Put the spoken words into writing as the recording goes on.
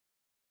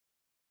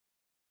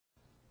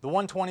The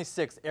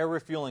 126th Air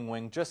Refueling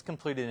Wing just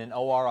completed an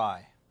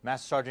ORI.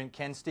 Master Sergeant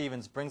Ken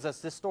Stevens brings us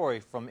this story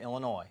from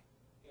Illinois.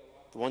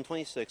 The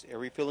 126th Air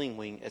Refueling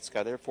Wing at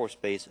Scott Air Force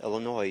Base,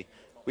 Illinois,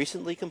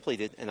 recently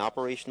completed an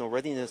operational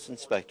readiness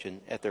inspection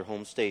at their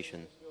home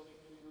station.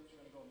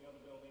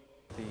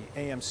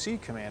 The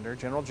AMC commander,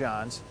 General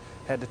Johns,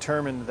 had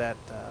determined that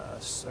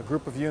a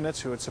group of units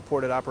who had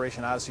supported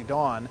Operation Odyssey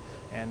Dawn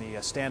and the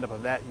stand-up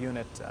of that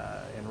unit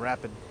in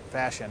rapid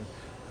fashion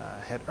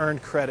had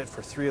earned credit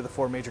for 3 of the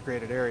 4 major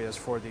graded areas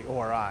for the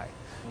ORI.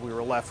 We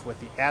were left with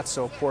the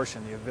ATSO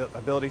portion, the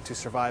ability to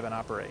survive and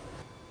operate.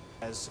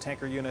 As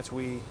tanker units,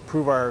 we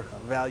prove our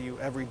value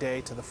every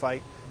day to the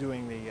fight,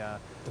 doing the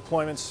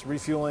deployments,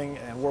 refueling,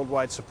 and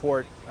worldwide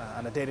support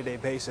on a day-to-day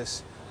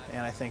basis.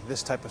 And I think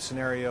this type of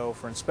scenario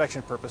for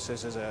inspection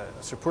purposes is a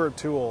superb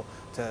tool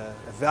to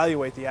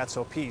evaluate the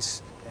ATSO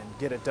piece and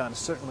get it done,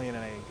 certainly in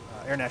an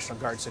Air National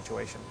Guard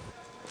situation.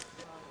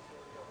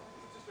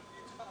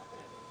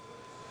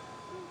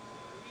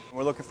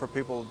 We're looking for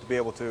people to be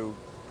able to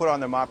put on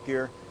their MOP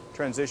gear,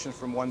 transition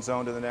from one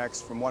zone to the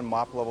next, from one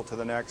MOP level to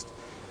the next.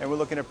 And we're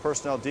looking at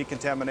personnel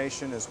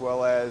decontamination as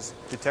well as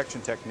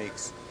detection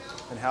techniques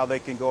and how they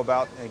can go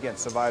about, again,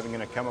 surviving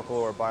in a chemical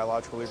or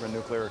biological or even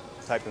nuclear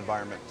type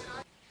environment.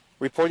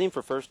 Reporting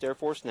for 1st Air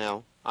Force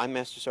Now, I'm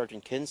Master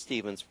Sergeant Ken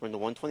Stevens from the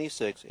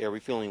 126th Air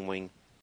Refueling Wing.